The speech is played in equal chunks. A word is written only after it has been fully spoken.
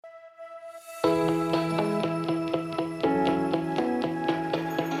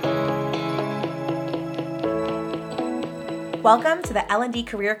Welcome to the L&D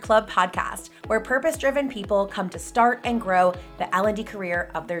Career Club podcast, where purpose-driven people come to start and grow the L&D career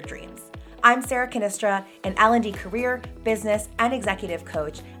of their dreams. I'm Sarah Canistra, an L&D career, business, and executive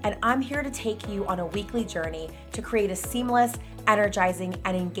coach, and I'm here to take you on a weekly journey to create a seamless, energizing,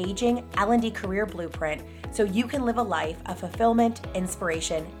 and engaging L&D career blueprint so you can live a life of fulfillment,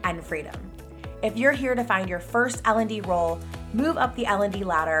 inspiration, and freedom. If you're here to find your first L&D role, move up the L&D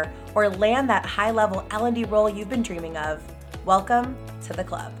ladder, or land that high-level L&D role you've been dreaming of, welcome to the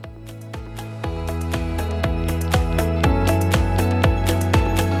club.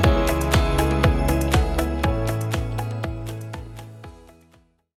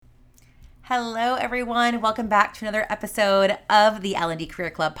 Hello, everyone. Welcome back to another episode of the L&D Career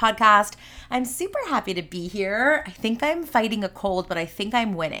Club podcast. I'm super happy to be here. I think I'm fighting a cold, but I think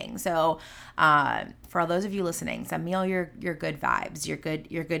I'm winning. So for all those of you listening, send me all your good vibes, your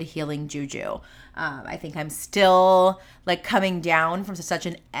good healing juju. I think I'm still coming down from such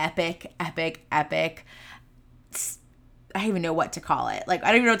an epic I don't even know what to call it. I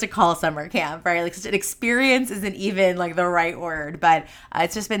don't even know what to call summer camp, right? Such an experience isn't even the right word, but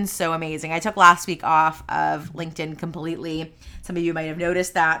it's just been so amazing. I took last week off of LinkedIn completely. Some of you might have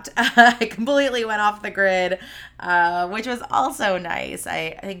noticed that. I completely went off the grid, which was also nice.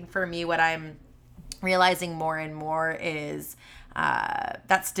 I think for me, what I'm realizing more and more is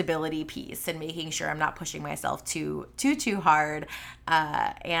that stability piece and making sure I'm not pushing myself too hard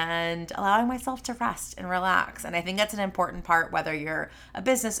and allowing myself to rest and relax. And I think that's an important part, whether you're a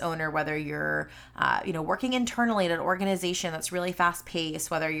business owner, whether you're working internally at an organization that's really fast paced,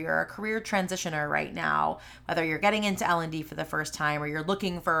 whether you're a career transitioner right now, whether you're getting into L&D for the first time, or you're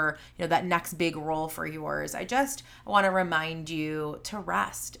looking for that next big role for yours. I want to remind you to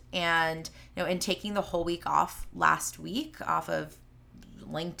rest. And in taking the whole week off last week off of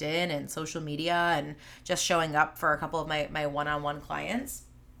LinkedIn and social media and just showing up for a couple of my one-on-one clients,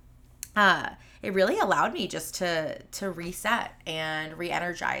 it really allowed me just to reset and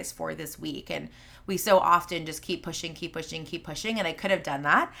re-energize for this week. And we so often just keep pushing, and I could have done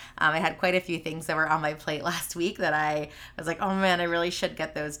that. I had quite a few things that were on my plate last week that I was like, oh man, I really should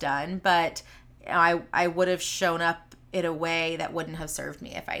get those done. But I would have shown up in a way that wouldn't have served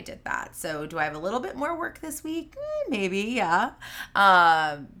me if I did that. So do I have a little bit more work this week? Maybe, yeah.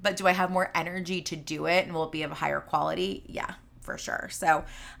 But do I have more energy to do it, and will it be of a higher quality? Yeah, for sure. So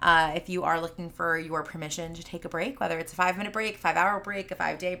if you are looking for your permission to take a break, whether it's a 5-minute break, 5-hour break, a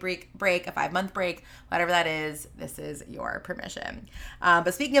 5-day break, a 5-month break, whatever that is, this is your permission.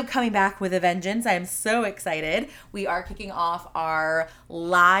 But speaking of coming back with a vengeance, I am so excited. We are kicking off our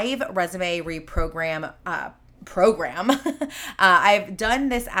live resume reprogram program. I've done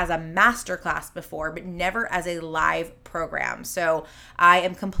this as a masterclass before, but never as a live program. So I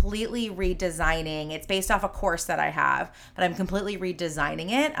am completely redesigning. It's based off a course that I have, but I'm completely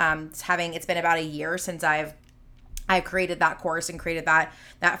redesigning it. It's been about a year since I've created that course and created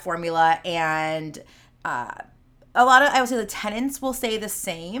that formula, and I would say the tenets will stay the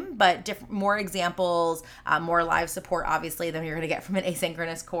same, but more examples, more live support, obviously, than you're going to get from an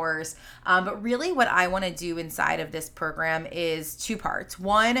asynchronous course. But really what I want to do inside of this program is two parts.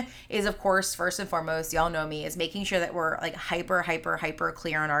 One is, of course, first and foremost, y'all know me, is making sure that we're hyper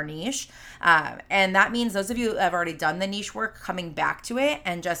clear on our niche. And that means those of you who have already done the niche work, coming back to it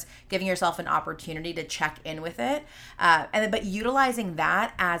and just giving yourself an opportunity to check in with it. But utilizing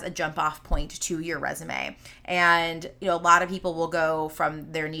that as a jump off point to your resume. And, a lot of people will go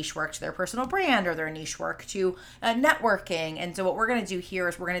from their niche work to their personal brand, or their niche work to networking. And so what we're going to do here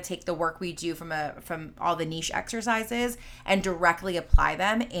is we're going to take the work we do from all the niche exercises and directly apply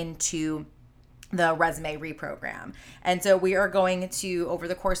them into the resume reprogram. And so we are going to, over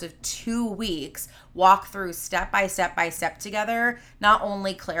the course of 2 weeks, walk through step by step together, not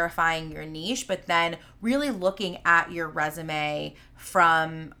only clarifying your niche, but then really looking at your resume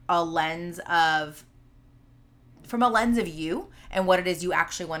from a lens of you and what it is you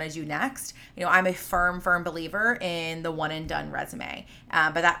actually want to do next. I'm a firm believer in the one and done resume,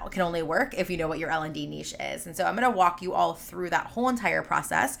 but that can only work if you know what your L&D niche is. And so I'm going to walk you all through that whole entire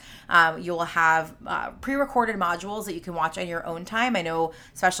process. You'll have pre-recorded modules that you can watch on your own time. I know,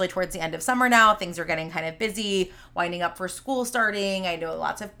 especially towards the end of summer now, things are getting kind of busy, winding up for school starting. I know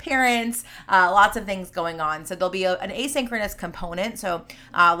lots of parents, lots of things going on. So there'll be an asynchronous component. So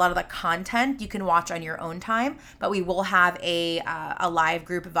a lot of the content you can watch on your own time, but we will have a live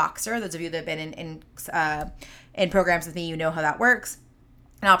group Voxer. Those of you that have been in programs with me, you know how that works.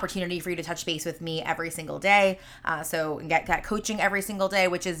 an opportunity for you to touch base with me every single day. So get coaching every single day,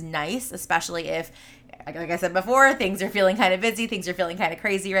 which is nice, especially if, like I said before, things are feeling kind of busy, things are feeling kind of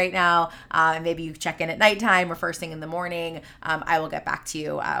crazy right now. And maybe you check in at nighttime or first thing in the morning. I will get back to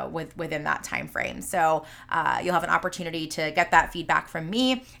you within that time frame. So you'll have an opportunity to get that feedback from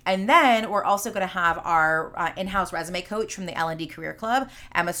me. And then we're also going to have our in-house resume coach from the L&D Career Club.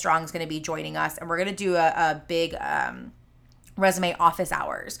 Emma Strong is going to be joining us, and we're going to do a big resume office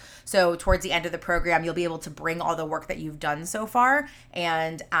hours. So towards the end of the program, you'll be able to bring all the work that you've done so far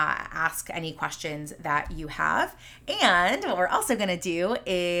and ask any questions that you have. And what we're also going to do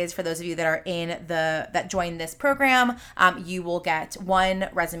is, for those of you that are that join this program, you will get one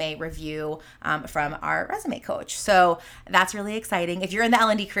resume review from our resume coach. So that's really exciting. If you're in the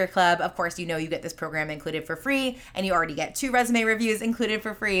L&D Career Club, of course, you get this program included for free, and you already get 2 resume reviews included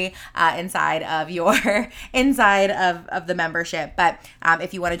for free inside of the membership. But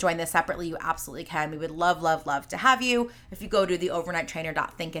if you want to join this separately, you absolutely can. We would love, love, love to have you. If you go to the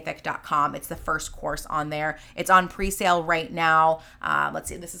overnighttrainer.thinkific.com, it's the first course on there. It's on pre-sale right now. Let's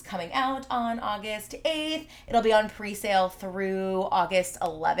see, this is coming out on August 8th. It'll be on pre-sale through August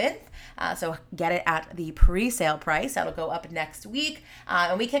 11th. So get it at the pre-sale price. That'll go up next week.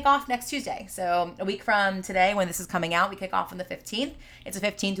 And we kick off next Tuesday. So a week from today, when this is coming out, we kick off on the 15th. It's the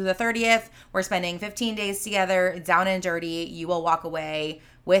 15th through the 30th. We're spending 15 days together, down and dirty. You will walk away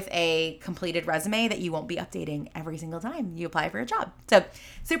with a completed resume that you won't be updating every single time you apply for a job. So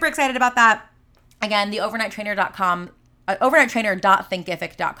super excited about that. Again, the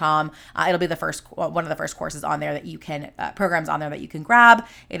overnighttrainer.thinkific.com. It'll be one of the first courses on there that you can, programs on there that you can grab.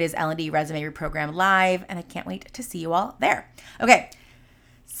 It is L&D Resume Reprogram Live, and I can't wait to see you all there. Okay.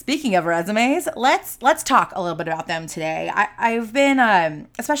 Speaking of resumes, let's talk a little bit about them today. I've been,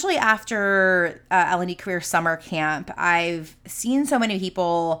 especially after L&D Career Summer Camp, I've seen so many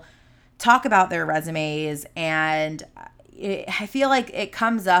people talk about their resumes, and I feel like it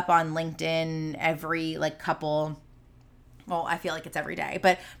comes up on LinkedIn every couple. Well, I feel like it's every day,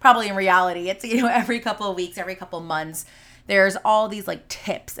 but probably in reality, it's every couple of weeks, every couple of months. There's all these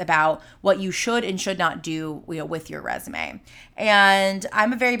tips about what you should and should not do with your resume. And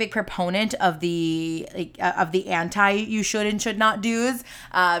I'm a very big proponent of the anti you should and should not do's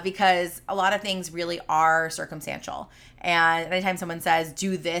because a lot of things really are circumstantial. And anytime someone says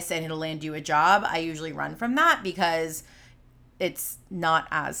do this and it'll land you a job, I usually run from that because it's not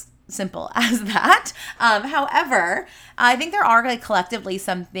as simple as that. However, I think there are collectively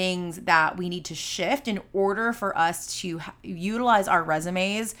some things that we need to shift in order for us to utilize our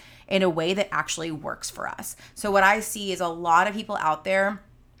resumes in a way that actually works for us. So what I see is a lot of people out there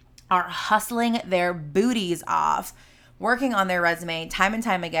are hustling their booties off, working on their resume time and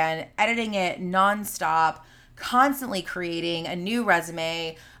time again, editing it nonstop, constantly creating a new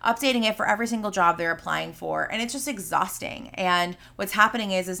resume, updating it for every single job they're applying for. And it's just exhausting. And what's happening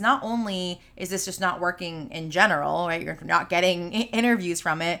is not only is this just not working in general, right? You're not getting interviews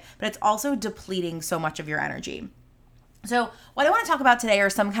from it, but it's also depleting so much of your energy. So what I want to talk about today are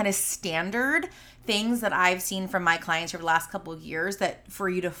some kind of standard things that I've seen from my clients over the last couple of years that for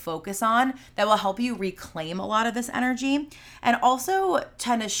you to focus on that will help you reclaim a lot of this energy, and also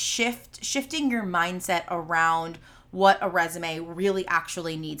kind of shifting your mindset around what a resume really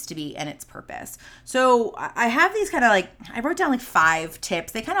actually needs to be and its purpose. So I have these kind of I wrote down 5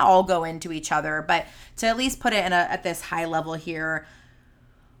 tips. They kind of all go into each other, but to at least put it at this high level here,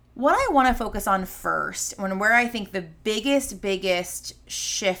 what I want to focus on first, where I think the biggest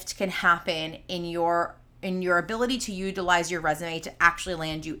shift can happen in your ability to utilize your resume to actually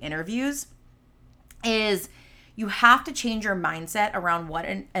land you interviews, is you have to change your mindset around what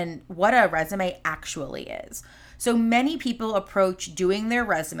a resume actually is. So many people approach doing their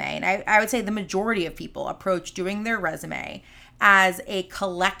resume, and I would say the majority of people approach doing their resume as a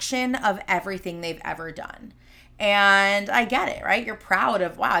collection of everything they've ever done. And I get it, right? You're proud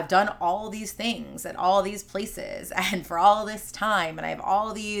of, wow, I've done all these things at all these places and for all this time. And I have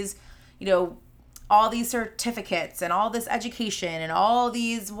all these, all these certificates and all this education and all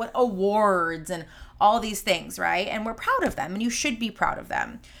these awards and all these things, right? And we're proud of them, and you should be proud of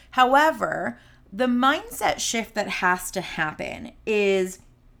them. However, the mindset shift that has to happen is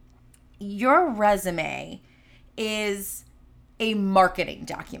your resume is a marketing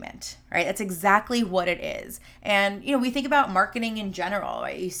document, right? That's exactly what it is. And, we think about marketing in general,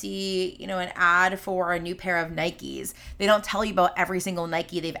 right? You see, an ad for a new pair of Nikes. They don't tell you about every single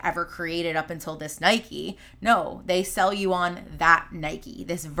Nike they've ever created up until this Nike. No, they sell you on that Nike,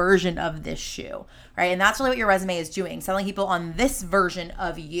 this version of this shoe, right? And that's really what your resume is doing, selling people on this version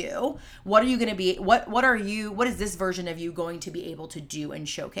of you. What are you going to be, what is this version of you going to be able to do and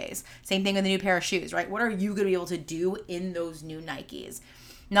showcase? Same thing with the new pair of shoes, right? What are you going to be able to do in those new Nikes?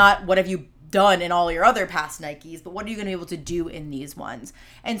 Not what have you done in all your other past Nikes, but what are you going to be able to do in these ones?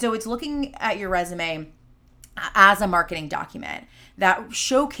 And so it's looking at your resume as a marketing document that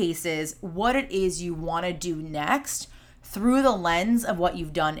showcases what it is you want to do next through the lens of what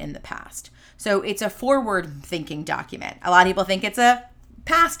you've done in the past. So it's a forward-thinking document. A lot of people think it's a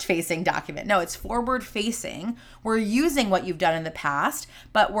past-facing document. No, it's forward-facing. We're using what you've done in the past,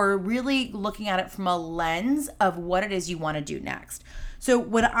 but we're really looking at it from a lens of what it is you want to do next. So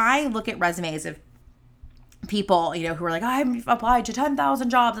when I look at resumes of people, who are like, I've applied to 10,000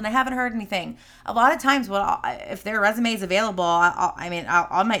 jobs and I haven't heard anything. A lot of times, if their resume is available,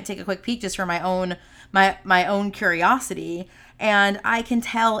 I might take a quick peek just for my own curiosity. And I can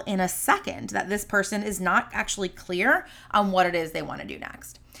tell in a second that this person is not actually clear on what it is they want to do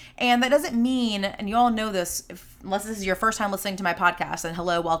next. And that doesn't mean, and you all know this, unless this is your first time listening to my podcast, and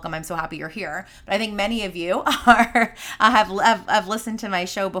hello, welcome, I'm so happy you're here. But I think many of you have listened to my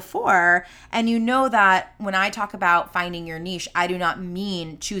show before, and you know that when I talk about finding your niche, I do not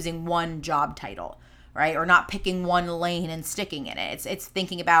mean choosing one job title, right? Or not picking one lane and sticking in it. It's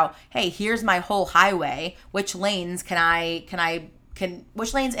thinking about, hey, here's my whole highway. Which lanes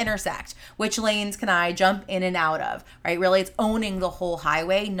which lanes intersect? Which lanes can I jump in and out of, right? Really, it's owning the whole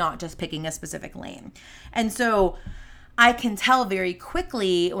highway, not just picking a specific lane. And so I can tell very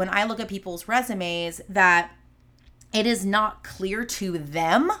quickly when I look at people's resumes that it is not clear to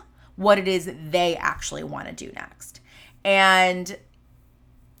them what it is they actually want to do next. And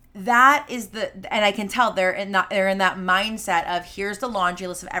that is and I can tell they're in that mindset of, here's the laundry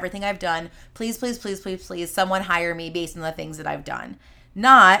list of everything I've done. Please, please, please, please, please, someone hire me based on the things that I've done.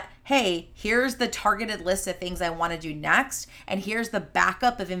 Not, hey, here's the targeted list of things I want to do next. And here's the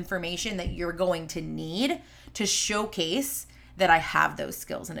backup of information that you're going to need to showcase that I have those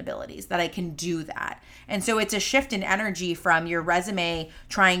skills and abilities, that I can do that. And so it's a shift in energy from your resume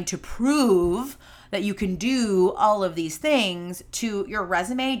trying to prove that you can do all of these things to your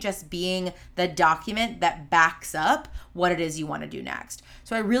resume just being the document that backs up what it is you want to do next.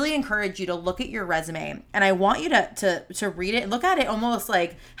 So I really encourage you to look at your resume, and I want you to read it and look at it almost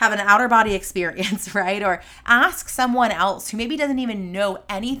like have an outer body experience, right? Or ask someone else who maybe doesn't even know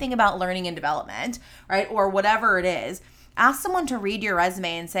anything about learning and development, right? Or whatever it is. Ask someone to read your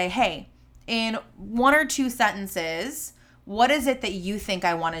resume and say, hey, in one or two sentences, what is it that you think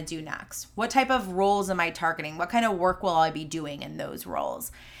I want to do next? What type of roles am I targeting? What kind of work will I be doing in those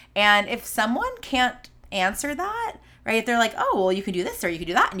roles? And if someone can't answer that, right? If they're like, oh, well, you can do this, or you can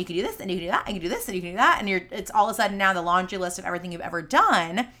do that, and you can do this, and you can do that, and you can do this, and you can do that, and it's all of a sudden now the laundry list of everything you've ever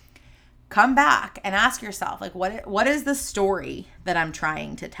done, come back and ask yourself, like, what is the story that I'm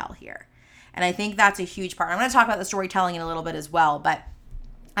trying to tell here? And I think that's a huge part. I'm going to talk about the storytelling in a little bit as well, but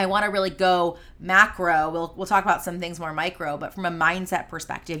I want to really go macro. We'll talk about some things more micro, but from a mindset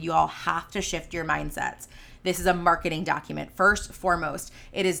perspective, you all have to shift your mindsets. This is a marketing document. First, foremost,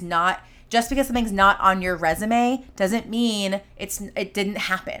 it is not, just because something's not on your resume doesn't mean it didn't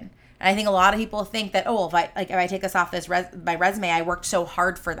happen. And I think a lot of people think that, oh, if I take this off my resume, I worked so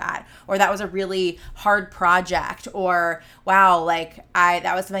hard for that, or that was a really hard project, or wow,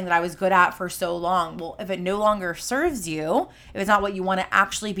 that was something that I was good at for so long. Well, if it no longer serves you, if it's not what you want to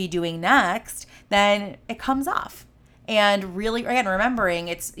actually be doing next, then it comes off. And really, again, remembering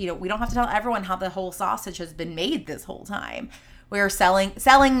we don't have to tell everyone how the whole sausage has been made this whole time. We're selling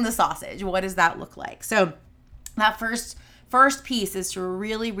the sausage. What does that look like? So that first piece is to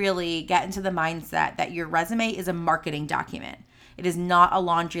really, really get into the mindset that your resume is a marketing document. It is not a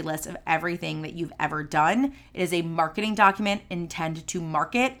laundry list of everything that you've ever done. It is a marketing document intended to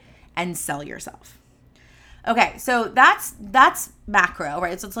market and sell yourself. Okay, so that's macro,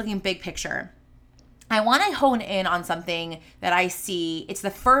 right? So it's looking big picture. I want to hone in on something that I see. It's the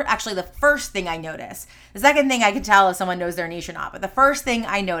first thing I notice. The second thing I can tell if someone knows their niche or not. But the first thing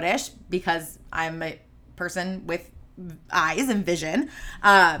I notice, because I'm a person with eyes and vision,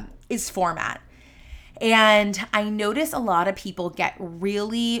 is format. And I notice a lot of people get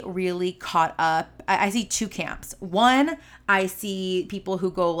really, really caught up. I see two camps. One, I see people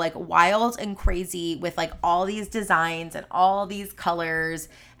who go like wild and crazy with like all these designs and all these colors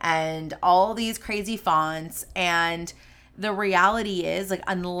and all these crazy fonts, and the reality is, like,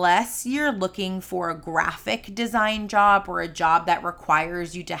 unless you're looking for a graphic design job or a job that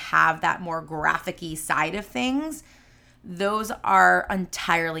requires you to have that more graphic-y side of things, those are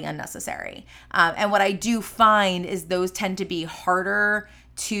entirely unnecessary. And what I do find is those tend to be harder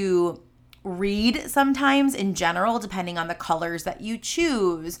to read sometimes in general, depending on the colors that you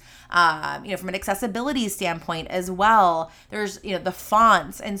choose. From an accessibility standpoint as well, there's, the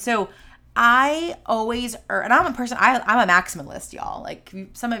fonts. And so I always, and I'm a person, I'm a maximalist, y'all. Like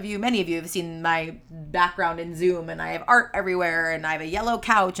many of you have seen my background in Zoom, and I have art everywhere, and I have a yellow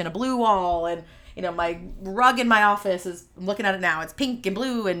couch and a blue wall, and my rug in my office I'm looking at it now. It's pink and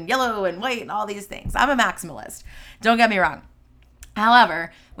blue and yellow and white and all these things. I'm a maximalist. Don't get me wrong.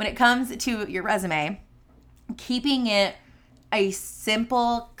 However, when it comes to your resume, keeping it a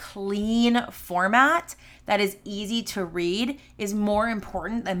simple, clean format that is easy to read is more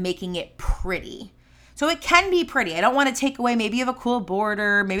important than making it pretty. So it can be pretty. I don't want to take away, maybe you have a cool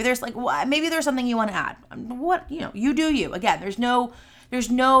border. Maybe there's something you want to add. You do you. Again, there's no,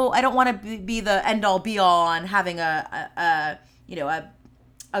 I don't want to be the end all be all on having a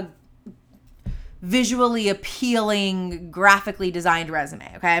visually appealing, graphically designed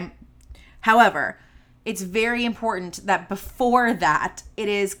resume, okay? However, it's very important that before that, it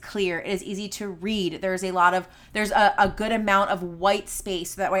is clear, it is easy to read. There's a good amount of white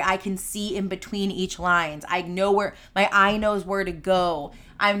space, so that way I can see in between each lines. I know where, my eye knows where to go.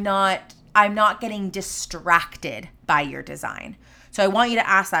 I'm not getting distracted by your design. So I want you to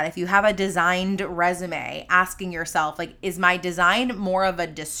ask that. If you have a designed resume, asking yourself, like, is my design more of a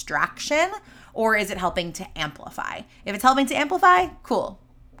distraction, or is it helping to amplify? If it's helping to amplify, cool.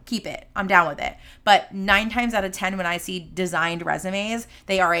 Keep it. I'm down with it. But 9 times out of 10, when I see designed resumes,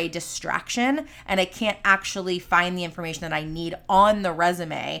 they are a distraction, and I can't actually find the information that I need on the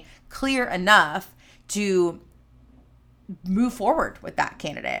resume clear enough to move forward with that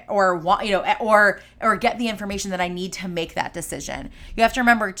candidate, or get the information that I need to make that decision. You have to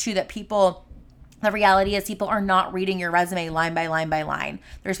remember too that the reality is people are not reading your resume line by line by line.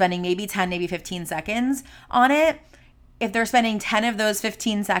 They're spending maybe 10, maybe 15 seconds on it. If they're spending 10 of those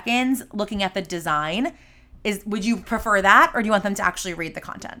 15 seconds looking at the design, would you prefer that, or do you want them to actually read the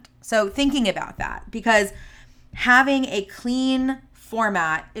content? So thinking about that, because having a clean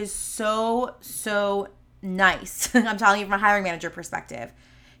format is so nice. I'm telling you from a hiring manager perspective,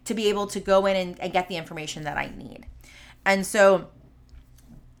 to be able to go in and get the information that I need. And so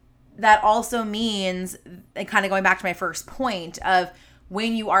that also means, and kind of going back to my first point of,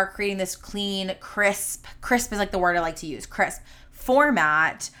 when you are creating this clean, crisp is like the word I like to use, crisp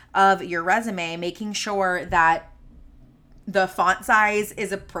format of your resume, making sure that the font size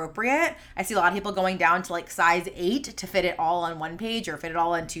is appropriate. I see a lot of people going down to like size 8 to fit it all on one page or fit it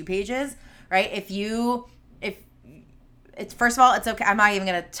all on 2 pages, right? First of all, it's okay. I'm not even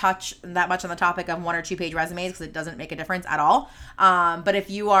going to touch that much on the topic of 1 or 2 page resumes, because it doesn't make a difference at all. But if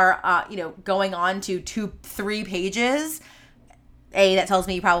you are, going on to 2-3 pages, that tells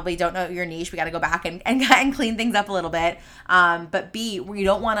me you probably don't know your niche. We got to go back and clean things up a little bit. But B, you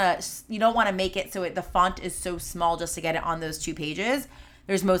don't want to make it so the font is so small just to get it on those 2 pages.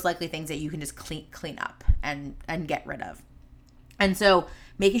 There's most likely things that you can just clean up and get rid of. And so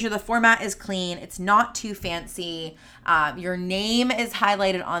making sure the format is clean, it's not too fancy. Your name is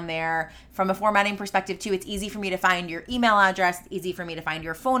highlighted on there. From a formatting perspective too, it's easy for me to find your email address. It's easy for me to find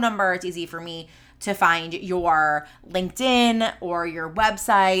your phone number. It's easy for me to find your LinkedIn or your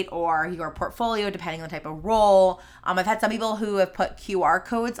website or your portfolio, depending on the type of role. I've had some people who have put QR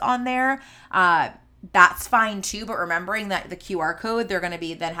codes on there. That's fine too, but remembering that the QR code, they're going to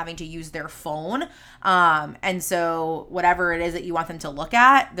be then having to use their phone. And so whatever it is that you want them to look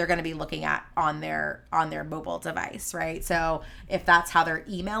at, they're going to be looking at on their mobile device, right? So if that's how they're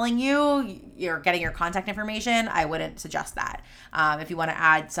emailing you, you're getting your contact information, I wouldn't suggest that. If you want to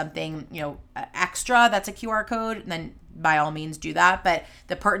add something, extra that's a QR code, then by all means do that. But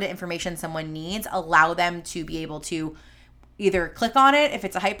the pertinent information someone needs, allow them to be able to either click on it if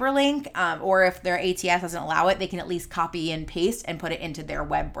it's a hyperlink, or if their ATS doesn't allow it, they can at least copy and paste and put it into their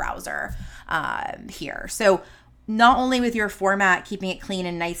web browser here. So not only with your format, keeping it clean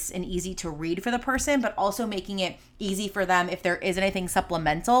and nice and easy to read for the person, but also making it easy for them if there is anything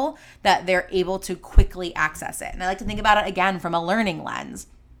supplemental that they're able to quickly access it. And I like to think about it again from a learning lens.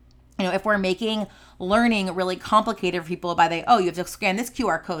 If we're making learning really complicated for people you have to scan this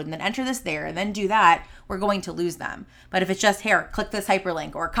QR code and then enter this there and then do that, we're going to lose them. But if it's just, here, click this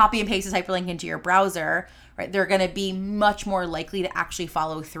hyperlink or copy and paste this hyperlink into your browser, right, they're going to be much more likely to actually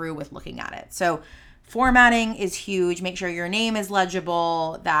follow through with looking at it. So formatting is huge. Make sure your name is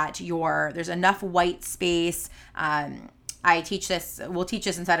legible, that there's enough white space. I teach this, we'll teach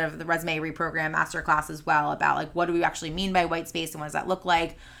this inside of the Resume Reprogram Masterclass as well, about like what do we actually mean by white space and what does that look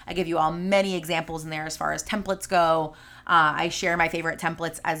like. I give you all many examples in there as far as templates go. I share my favorite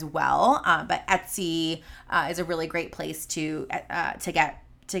templates as well, but Etsy is a really great place to get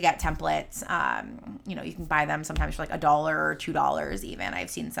templates. You can buy them sometimes for like $1 or $2 even. I've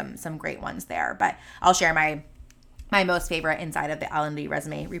seen some great ones there, but I'll share my most favorite inside of the L&D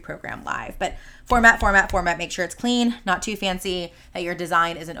Resume Reprogram Live. But format, make sure it's clean, not too fancy, that your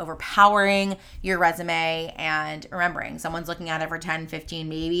design isn't overpowering your resume, and remembering someone's looking at it for 10, 15,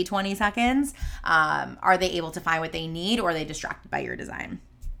 maybe 20 seconds. Are they able to find what they need, or are they distracted by your design?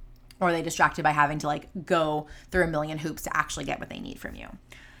 Or are they distracted by having to like go through a million hoops to actually get what they need from you?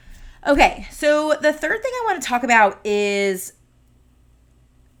 Okay, so the third thing I want to talk about is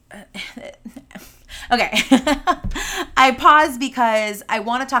okay. I paused because I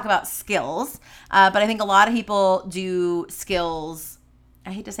want to talk about skills, but I think a lot of people do skills,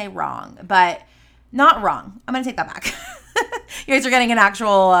 I hate to say wrong, but not wrong. I'm going to take that back. You guys are getting an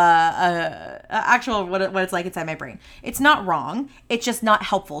actual what it's like inside my brain. It's not wrong. It's just not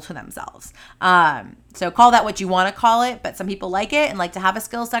helpful to themselves. So call that what you want to call it, but some people like it and like to have a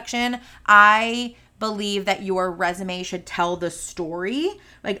skill section. I believe that your resume should tell the story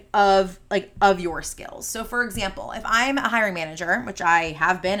of your skills. So for example, if I'm a hiring manager, which I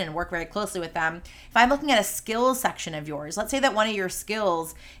have been and work very closely with them, if I'm looking at a skills section of yours, let's say that one of your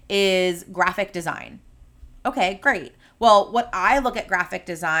skills is graphic design. Okay, great. Well, what I look at graphic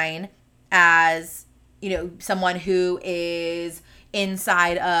design as, someone who is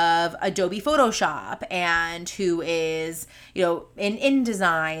inside of Adobe Photoshop and who is, in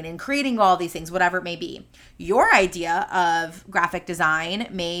InDesign and creating all these things, whatever it may be. Your idea of graphic design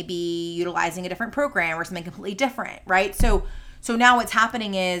may be utilizing a different program or something completely different, right? So now what's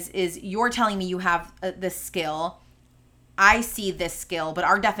happening is you're telling me you have this skill. I see this skill, but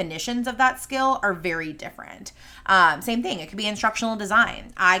our definitions of that skill are very different. Same thing. It could be instructional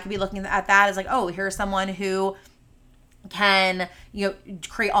design. I could be looking at that as like, oh, here's someone who can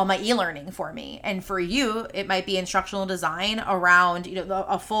create all my e-learning for me, and for you it might be instructional design around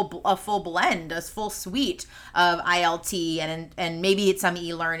a full blend, a full suite of ILT, and maybe it's some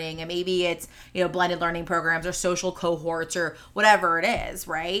e-learning, and maybe it's blended learning programs or social cohorts or whatever it is,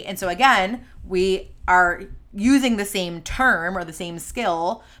 right? And so again, we are using the same term or the same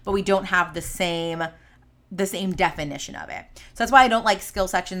skill, but we don't have the same definition of it. So that's why I don't like skill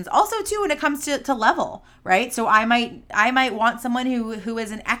sections. Also too, when it comes to level, right? So I might want someone who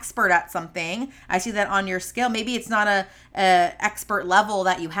is an expert at something. I see that on your skill. Maybe it's not a expert level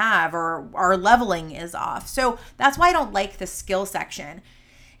that you have, or our leveling is off. So that's why I don't like the skill section.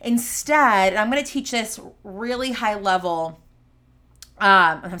 Instead, I'm going to teach this really high level.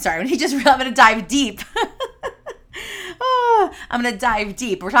 I'm going to dive deep. I'm going to dive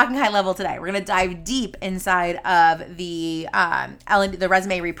deep. We're talking high level today. We're going to dive deep inside of the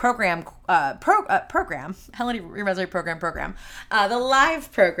Resume Reprogram program, L&D Resume Program, the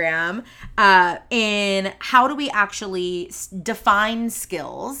live program, in how do we actually define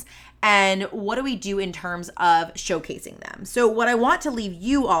skills and what do we do in terms of showcasing them. So what I want to leave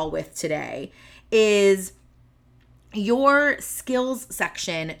you all with today is your skills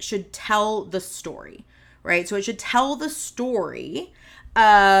section should tell the story. Right? So it should tell the story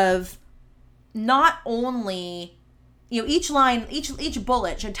of not only, each line, each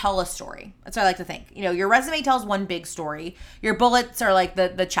bullet should tell a story. That's what I like to think. Your resume tells one big story. Your bullets are like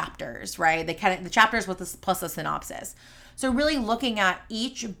the chapters, right? The chapters with this plus a synopsis. So really looking at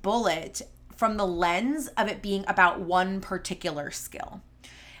each bullet from the lens of it being about one particular skill.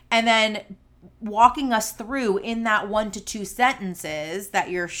 And then walking us through in that 1 to 2 sentences that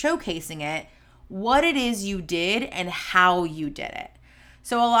you're showcasing it, what it is you did and how you did it.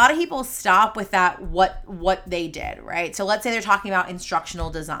 So a lot of people stop with that what they did, right? So let's say they're talking about instructional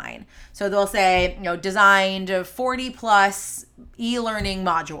design. So they'll say, designed 40 plus e-learning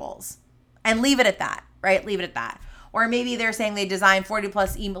modules, and leave it at that, right? Leave it at that. Or maybe they're saying they designed 40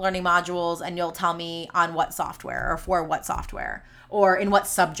 plus e-learning modules and you'll tell me on what software or for what software or in what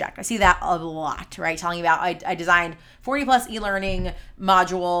subject. I see that a lot, right? Telling you about I designed 40 plus e-learning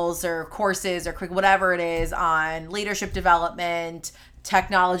modules or courses or whatever it is on leadership development,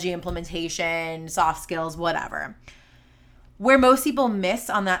 technology implementation, soft skills, whatever. Where most people miss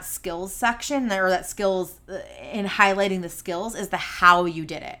on that skills section, or that skills in highlighting the skills, is the how you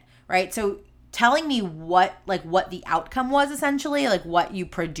did it, right? So telling me what the outcome was, essentially, like what you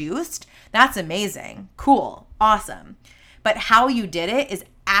produced, that's amazing. Cool. Awesome. But how you did it is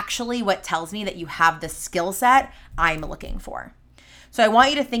actually what tells me that you have the skill set I'm looking for. So I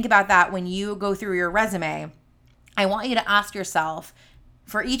want you to think about that when you go through your resume. I want you to ask yourself,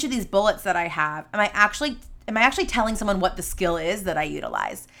 for each of these bullets that I have, am I actually telling someone what the skill is that I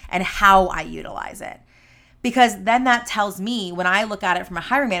utilize and how I utilize it? Because then that tells me, when I look at it from a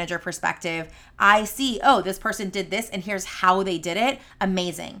hiring manager perspective, I see, oh, this person did this and here's how they did it.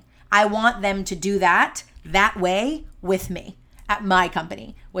 Amazing. I want them to do that way with me at my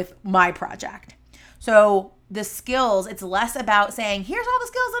company, with my project. So the skills, it's less about saying, here's all the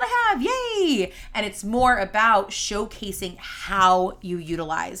skills that I have, yay! And it's more about showcasing how you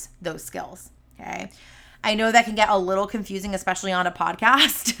utilize those skills, okay? I know that can get a little confusing, especially on a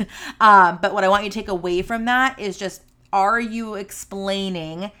podcast. But what I want you to take away from that is just, are you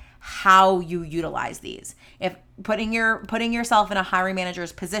explaining how you utilize these? If putting yourself in a hiring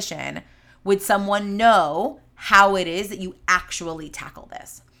manager's position, would someone know how it is that you actually tackle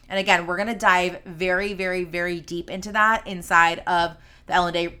this? And again, we're going to dive very, very, very deep into that inside of the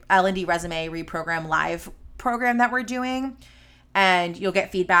L&D Resume Reprogram Live program that we're doing. And you'll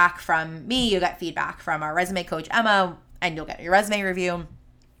get feedback from me, you'll get feedback from our resume coach, Emma, and you'll get your resume review.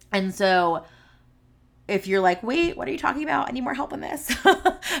 And so if you're like, wait, what are you talking about? I need more help on this.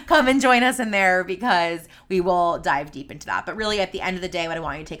 Come and join us in there, because we will dive deep into that. But really, at the end of the day, what I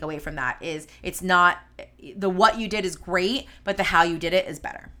want you to take away from that is, it's not the what you did is great, but the how you did it is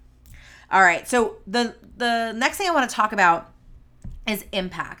better. All right. So the next thing I want to talk about is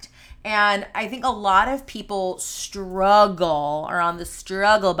impact. And I think a lot of people struggle, or on the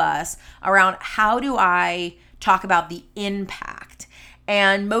struggle bus, around how do I talk about the impact.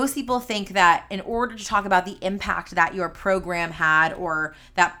 And most people think that in order to talk about the impact that your program had, or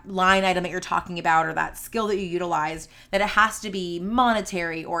that line item that you're talking about, or that skill that you utilized, that it has to be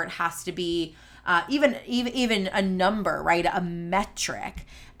monetary, or it has to be even a number, right? A metric.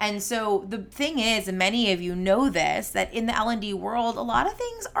 And so the thing is, and many of you know this, that in the L&D world, a lot of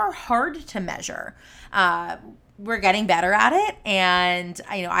things are hard to measure. We're getting better at it. And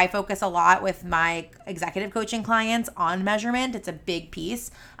I focus a lot with my executive coaching clients on measurement. It's a big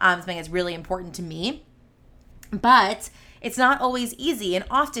piece. Something that's really important to me. But it's not always easy. And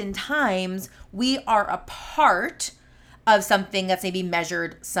oftentimes we are a part of something that's maybe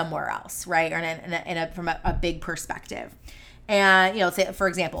measured somewhere else, right? Or from a big perspective. And, say, for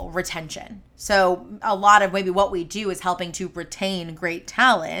example, retention. So a lot of maybe what we do is helping to retain great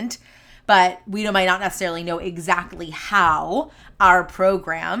talent, but we might not necessarily know exactly how our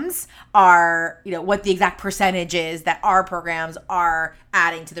programs are, what the exact percentage is that our programs are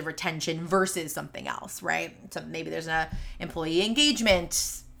adding to the retention versus something else, right? So maybe there's an employee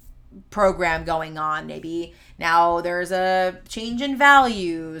engagement program going on. Maybe now there's a change in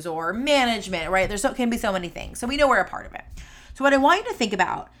values or management, right? Can be so many things. So we know we're a part of it. So what I want you to think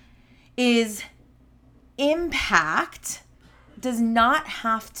about is impact does not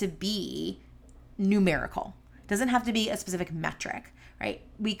have to be numerical. It doesn't have to be a specific metric, right?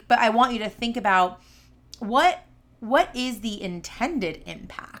 But I want you to think about what is the intended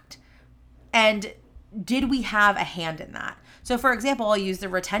impact, and did we have a hand in that? So for example, I'll use the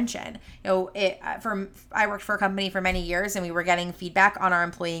retention. I worked for a company for many years, and we were getting feedback on our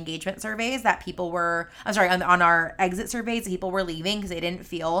employee engagement surveys that on our exit surveys, people were leaving because they didn't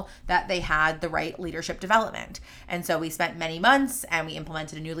feel that they had the right leadership development. And so we spent many months and we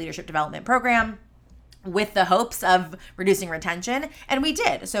implemented a new leadership development program with the hopes of reducing retention. And we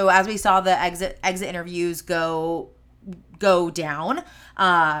did. So as we saw the exit interviews go down,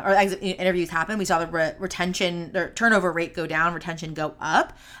 or exit interviews happen, we saw the retention or turnover rate go down, retention go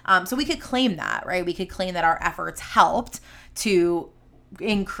up. So we could claim that, right? We could claim that our efforts helped to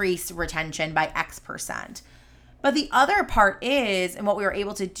increase retention by X percent. But the other part is, and what we were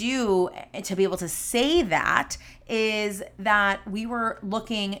able to do to be able to say that, is that we were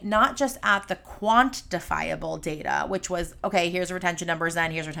looking not just at the quantifiable data, which was, okay, here's retention numbers then,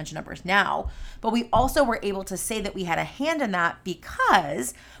 here's retention numbers now, but we also were able to say that we had a hand in that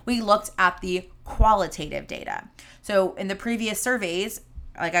because we looked at the qualitative data. So in the previous surveys,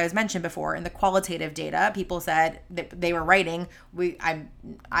 like I was mentioned before, in the qualitative data, people said that they were writing,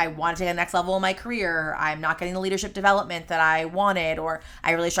 I want to take the next level in my career. I'm not getting the leadership development that I wanted, or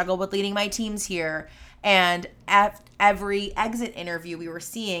I really struggle with leading my teams here. And at every exit interview, we were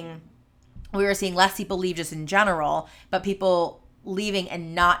seeing less people leave just in general, but people leaving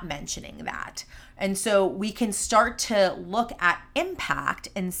and not mentioning that. And so we can start to look at impact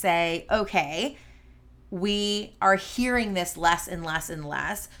and say, okay, we are hearing this less and less and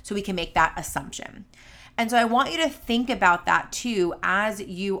less, so we can make that assumption. And so I want you to think about that too as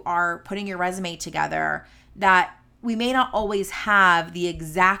you are putting your resume together, that we may not always have the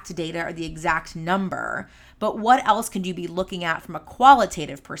exact data or the exact number, but what else can you be looking at from a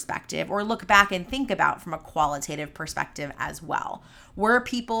qualitative perspective, or look back and think about from a qualitative perspective as well? Were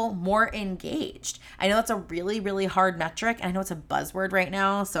people more engaged? I know that's a really, really hard metric, and I know it's a buzzword right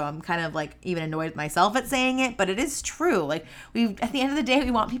now, so I'm kind of like even annoyed with myself at saying it, but it is true. Like, at the end of the day,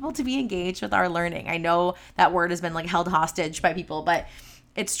 we want people to be engaged with our learning. I know that word has been like held hostage by people, but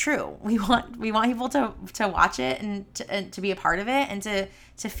it's true. We want people to watch it and to be a part of it, and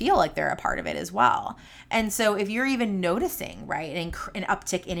to feel like they're a part of it as well. And so if you're even noticing, right, an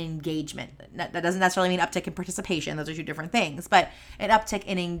uptick in engagement, that doesn't necessarily mean uptick in participation. Those are two different things, but an uptick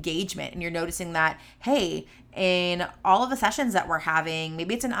in engagement, and you're noticing that, hey, in all of the sessions that we're having,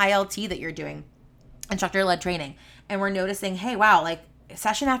 maybe it's an ILT that you're doing, instructor-led training, and we're noticing, hey, wow, like,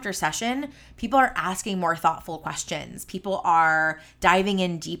 session after session, people are asking more thoughtful questions. People are diving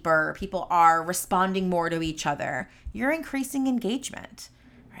in deeper. People are responding more to each other. You're increasing engagement,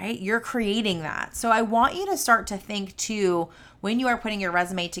 right? You're creating that. So I want you to start to think too, when you are putting your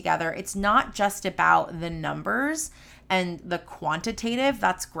resume together, it's not just about the numbers and the quantitative.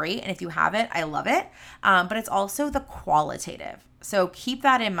 That's great. And if you have it, I love it. But it's also the qualitative. So keep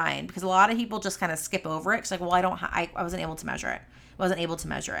that in mind, because a lot of people just kind of skip over it. It's like, well, I wasn't able to measure it.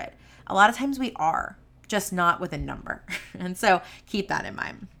 A lot of times we are, just not with a number. And so keep that in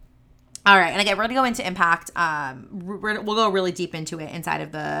mind. All right. And again, we're going to go into impact. We'll go really deep into it inside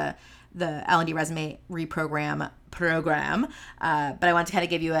of the L&D resume reprogram program. But I want to kind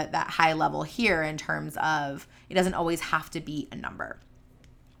of give you that high level here in terms of it doesn't always have to be a number.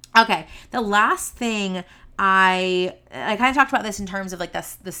 Okay. The last thing I kind of talked about this in terms of like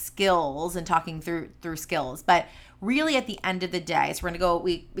the skills and talking through skills, but really at the end of the day, so we're going to go,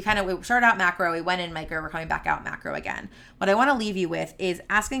 we started out macro, we went in micro, we're coming back out macro again. What I want to leave you with is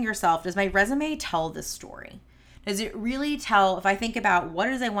asking yourself, does my resume tell the story? Does it really tell, if I think about what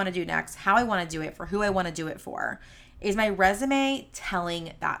it is I want to do next, how I want to do it, for who I want to do it for, is my resume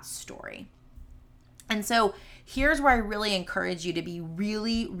telling that story? And so here's where I really encourage you to be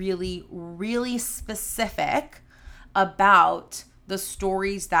really, really, really specific about the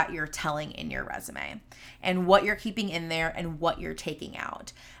stories that you're telling in your resume and what you're keeping in there and what you're taking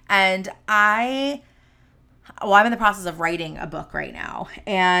out. And I'm in the process of writing a book right now.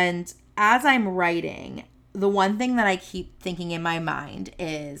 And as I'm writing, the one thing that I keep thinking in my mind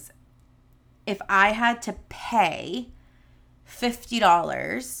is, if I had to pay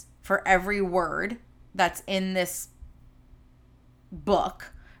 $50 for every word that's in this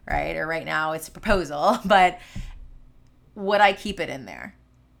book, right? Or right now it's a proposal, but would I keep it in there?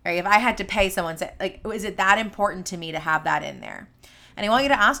 Right? If I had to pay someone, like, is it that important to me to have that in there? And I want you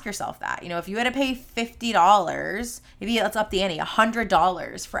to ask yourself that. You know, if you had to pay $50, maybe let's up the ante,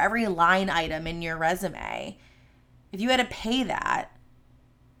 $100 for every line item in your resume, if you had to pay that,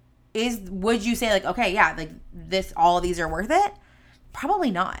 would you say like, okay, yeah, like all of these are worth it?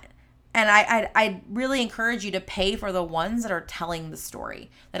 Probably not. And I really encourage you to pay for the ones that are telling the story,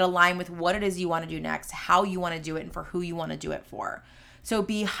 that align with what it is you want to do next, how you want to do it, and for who you want to do it for. So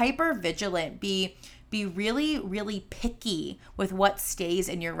be hyper vigilant, be really, really picky with what stays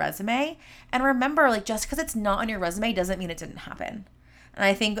in your resume. And remember, like, just because it's not on your resume doesn't mean it didn't happen. And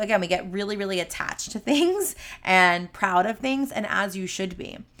I think, again, we get really, really attached to things and proud of things, and as you should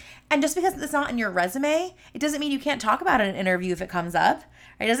be. And just because it's not in your resume, it doesn't mean you can't talk about it in an interview if it comes up.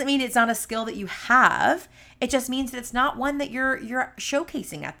 It doesn't mean it's not a skill that you have. It just means that it's not one that you're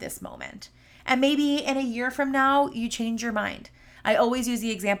showcasing at this moment. And maybe in a year from now, you change your mind. I always use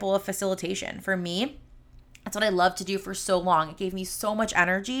the example of facilitation. For me, that's what I loved to do for so long. It gave me so much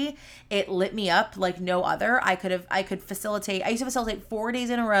energy. It lit me up like no other. I could facilitate. I used to facilitate 4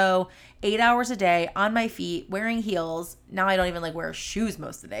 days in a row, 8 hours a day on my feet, wearing heels. Now I don't even like wear shoes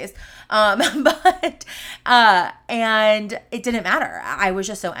most of the days. And it didn't matter. I was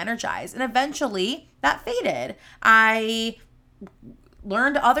just so energized. And eventually that faded. I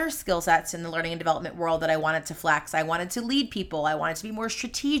learned other skill sets in the learning and development world that I wanted to flex. I wanted to lead people. I wanted to be more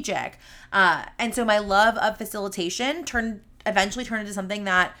strategic. And so my love of facilitation eventually turned into something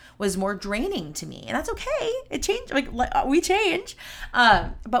that was more draining to me. And that's okay. It changed. Like we change.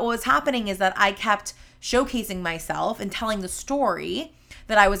 But what was happening is that I kept showcasing myself and telling the story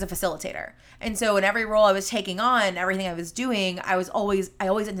that I was a facilitator. And so in every role I was taking on, everything I was doing, I always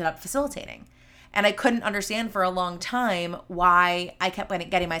ended up facilitating. And I couldn't understand for a long time why I kept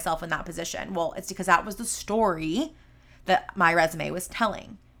getting myself in that position. Well, it's because that was the story that my resume was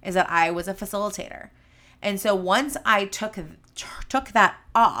telling, is that I was a facilitator. And so once I took that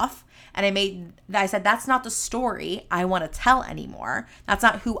off and I said, that's not the story I want to tell anymore. That's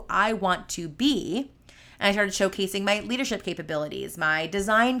not who I want to be. And I started showcasing my leadership capabilities, my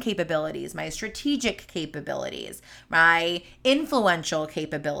design capabilities, my strategic capabilities, my influential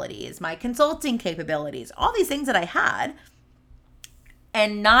capabilities, my consulting capabilities, all these things that I had,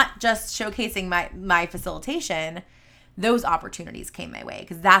 and not just showcasing my facilitation. Those opportunities came my way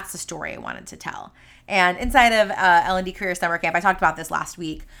because that's the story I wanted to tell. And inside of L&D Career Summer Camp, I talked about this last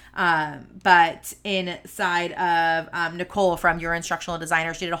week, but inside of Nicole from Your Instructional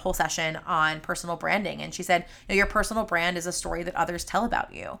Designer, she did a whole session on personal branding. And she said, your personal brand is a story that others tell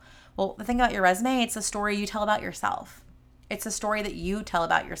about you. Well, the thing about your resume, it's a story you tell about yourself. It's a story that you tell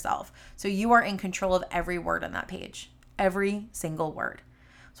about yourself. So you are in control of every word on that page, every single word.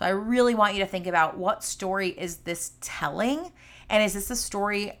 So I really want you to think about, what story is this telling? And is this the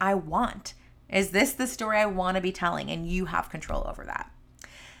story I want? Is this the story I want to be telling? And you have control over that.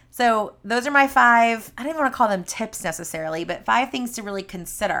 So those are my 5, I don't even want to call them tips necessarily, but 5 things to really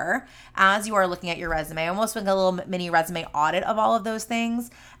consider as you are looking at your resume. Almost like a little mini resume audit of all of those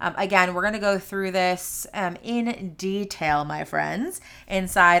things. Again, we're going to go through this in detail, my friends,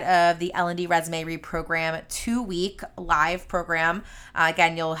 inside of the L&D Resume Reprogram 2-week live program.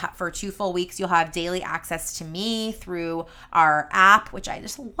 Again, you'll have, for 2 full weeks, you'll have daily access to me through our app, which I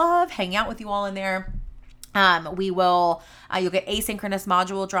just love hanging out with you all in there. You'll get asynchronous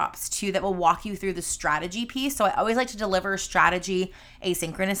module drops too that will walk you through the strategy piece. So I always like to deliver strategy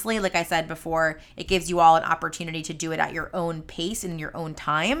asynchronously. Like I said before, it gives you all an opportunity to do it at your own pace and in your own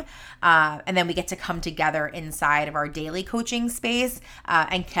time. And then we get to come together inside of our daily coaching space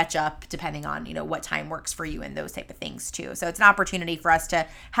and catch up depending on, what time works for you and those type of things too. So it's an opportunity for us to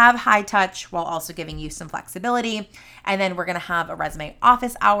have high touch while also giving you some flexibility. And then we're going to have a resume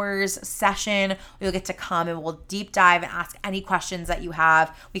office hours session. You'll get to come and we'll deep dive and ask any questions that you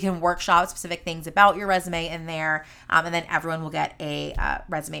have. We can workshop specific things about your resume in there. And then everyone will get a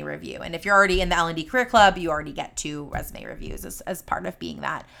resume review. And if you're already in the L&D Career Club, you already get 2 resume reviews as part of being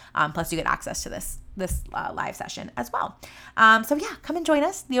that. Plus you get access to this live session as well. So yeah, come and join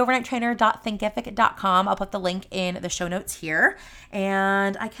us, theovernighttrainer.thinkific.com. I'll put the link in the show notes here.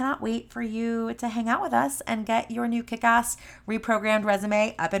 And I cannot wait for you to hang out with us and get your new kick-ass reprogrammed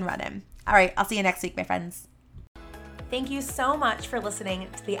resume up and running. All right, I'll see you next week, my friends. Thank you so much for listening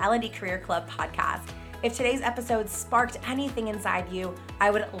to the L&D Career Club podcast. If today's episode sparked anything inside you,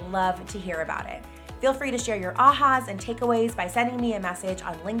 I would love to hear about it. Feel free to share your ahas and takeaways by sending me a message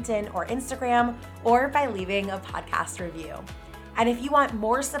on LinkedIn or Instagram, or by leaving a podcast review. And if you want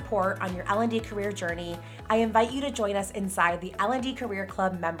more support on your L&D career journey, I invite you to join us inside the L&D Career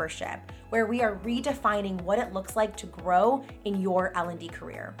Club membership, where we are redefining what it looks like to grow in your L&D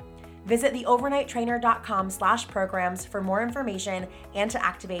career. Visit theovernighttrainer.com/programs for more information and to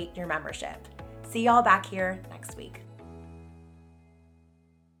activate your membership. See y'all back here next week.